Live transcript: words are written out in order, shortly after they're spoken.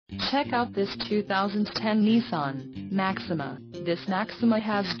Check out this 2010 Nissan Maxima. This Maxima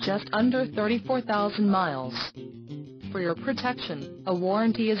has just under 34,000 miles. For your protection, a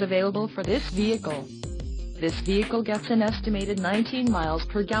warranty is available for this vehicle. This vehicle gets an estimated 19 miles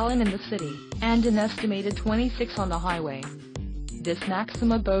per gallon in the city, and an estimated 26 on the highway. This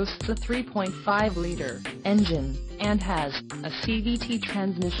Maxima boasts a 3.5-liter engine, and has a CVT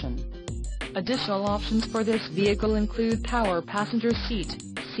transmission. Additional options for this vehicle include power passenger seat,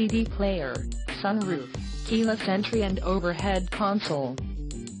 CD player, sunroof, keyless entry and overhead console.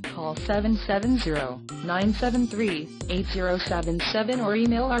 Call 770-973-8077 or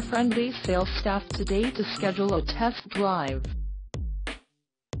email our friendly sales staff today to schedule a test drive.